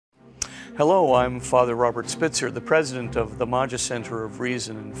Hello, I'm Father Robert Spitzer, the president of the Maggia Center of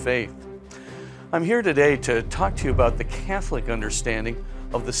Reason and Faith. I'm here today to talk to you about the Catholic understanding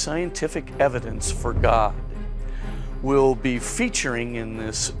of the scientific evidence for God. We'll be featuring in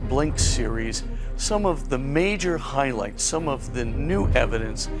this Blink series some of the major highlights, some of the new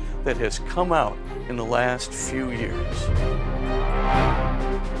evidence that has come out in the last few years.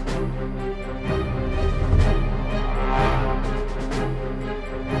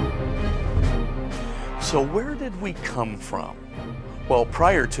 So where did we come from? Well,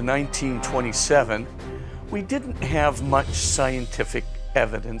 prior to 1927, we didn't have much scientific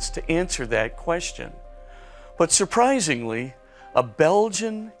evidence to answer that question. But surprisingly, a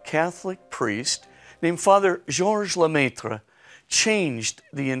Belgian Catholic priest named Father Georges Lemaitre changed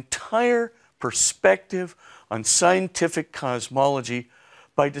the entire perspective on scientific cosmology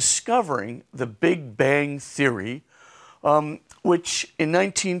by discovering the Big Bang theory, which in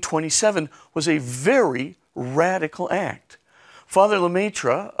 1927 was a very radical act. Father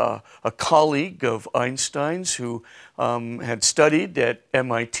Lemaitre, a colleague of Einstein's who had studied at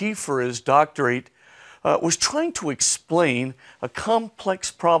MIT for his doctorate, was trying to explain a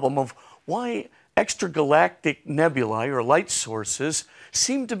complex problem of why extragalactic nebulae or light sources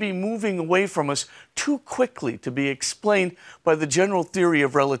seem to be moving away from us too quickly to be explained by the general theory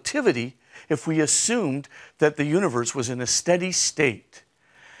of relativity if we assumed that the universe was in a steady state.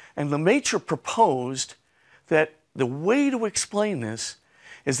 And Lemaitre proposed that the way to explain this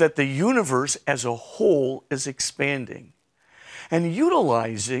is that the universe as a whole is expanding. And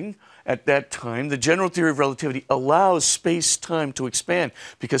utilizing, at that time, the general theory of relativity allows space-time to expand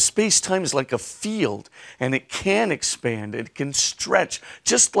because space-time is like a field and it can expand, it can stretch,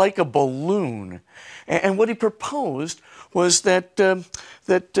 just like a balloon. And what he proposed was that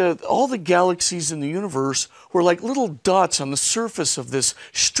all the galaxies in the universe were like little dots on the surface of this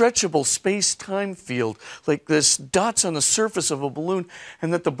stretchable space-time field, like this dots on the surface of a balloon,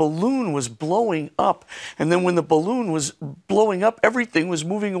 and that the balloon was blowing up. And then when the balloon was blowing up, everything was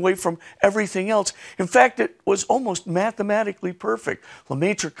moving away from everything else. In fact, it was almost mathematically perfect.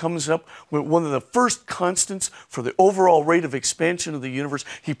 Lemaitre comes up with one of the first constants for the overall rate of expansion of the universe.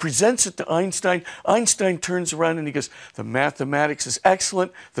 He presents it to Einstein. Einstein turns around and he goes, "The mathematics is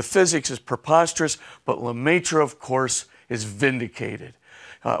excellent, the physics is preposterous," but Lemaitre, of course, is vindicated.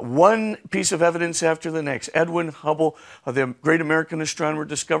 One piece of evidence after the next. Edwin Hubble, the great American astronomer,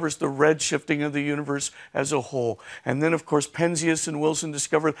 discovers the redshifting of the universe as a whole. And then, of course, Penzias and Wilson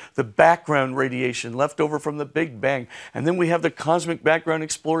discover the background radiation left over from the Big Bang. And then we have the Cosmic Background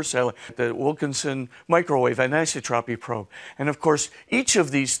Explorer satellite, the Wilkinson microwave anisotropy probe. And, of course, each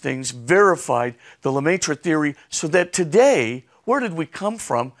of these things verified the Lemaitre theory so that today, where did we come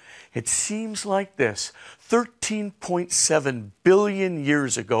from? It seems like this. 13.7 billion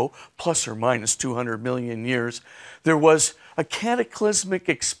years ago, plus or minus 200 million years, there was a cataclysmic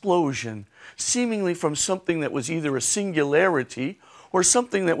explosion, seemingly from something that was either a singularity or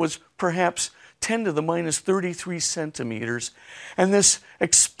something that was perhaps 10 to the minus 33 centimeters. And this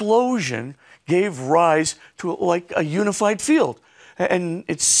explosion gave rise to like a unified field. And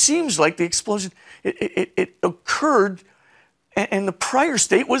it seems like the explosion, it occurred, and the prior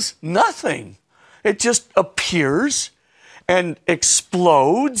state was nothing. It just appears and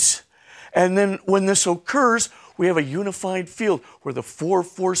explodes, and then when this occurs, we have a unified field where the four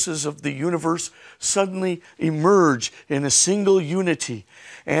forces of the universe suddenly emerge in a single unity.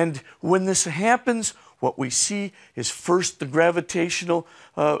 And when this happens, what we see is first the gravitational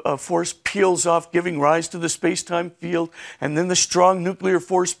force peels off, giving rise to the space-time field, and then the strong nuclear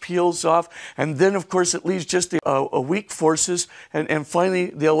force peels off, and then, of course, it leaves just the weak forces, and finally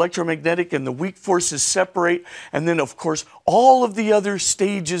the electromagnetic and the weak forces separate, and then, of course, all of the other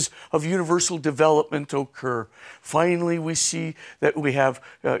stages of universal development occur. Finally, we see that we have,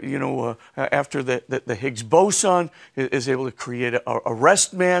 after the Higgs boson is able to create a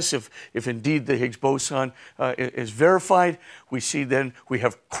rest mass, if indeed the Higgs boson is verified, we see then we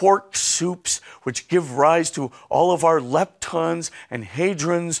have quark soups, which give rise to all of our leptons and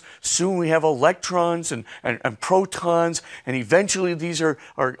hadrons. Soon we have electrons and protons, and eventually these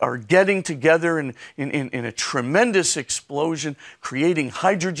are getting together in a tremendous explosion, creating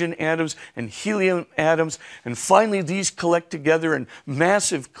hydrogen atoms and helium atoms, and finally these collect together in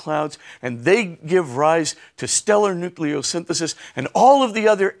massive clouds, and they give rise to stellar nucleosynthesis and all of the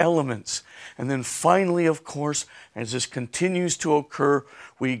other elements. And then finally, of course, as this continues to occur,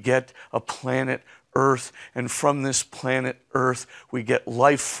 we get a planet Earth, and from this planet Earth, we get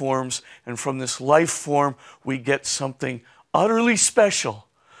life forms, and from this life form, we get something utterly special,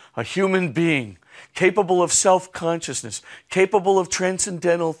 a human being capable of self-consciousness, capable of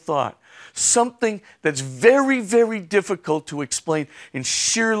transcendental thought. Something that's very, very difficult to explain in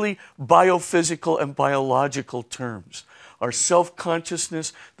sheerly biophysical and biological terms. Our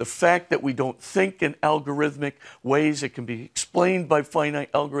self-consciousness, the fact that we don't think in algorithmic ways, it can be explained by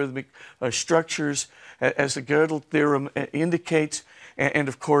finite algorithmic structures, as the Gödel theorem indicates, and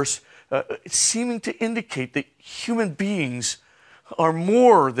of course, seeming to indicate that human beings are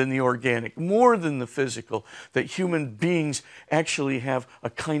more than the organic, more than the physical, that human beings actually have a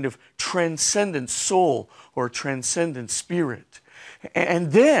kind of transcendent soul or transcendent spirit.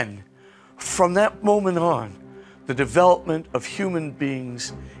 And then, from that moment on, the development of human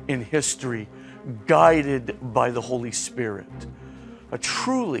beings in history, guided by the Holy Spirit. A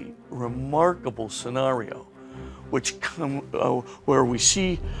truly remarkable scenario where we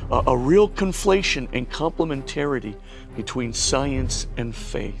see a real conflation and complementarity between science and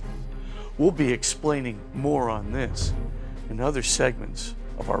faith. We'll be explaining more on this in other segments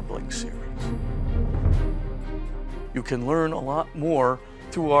of our Blink series. You can learn a lot more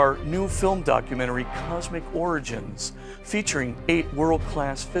through our new film documentary, Cosmic Origins, featuring 8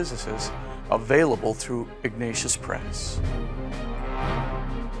 world-class physicists, available through Ignatius Press.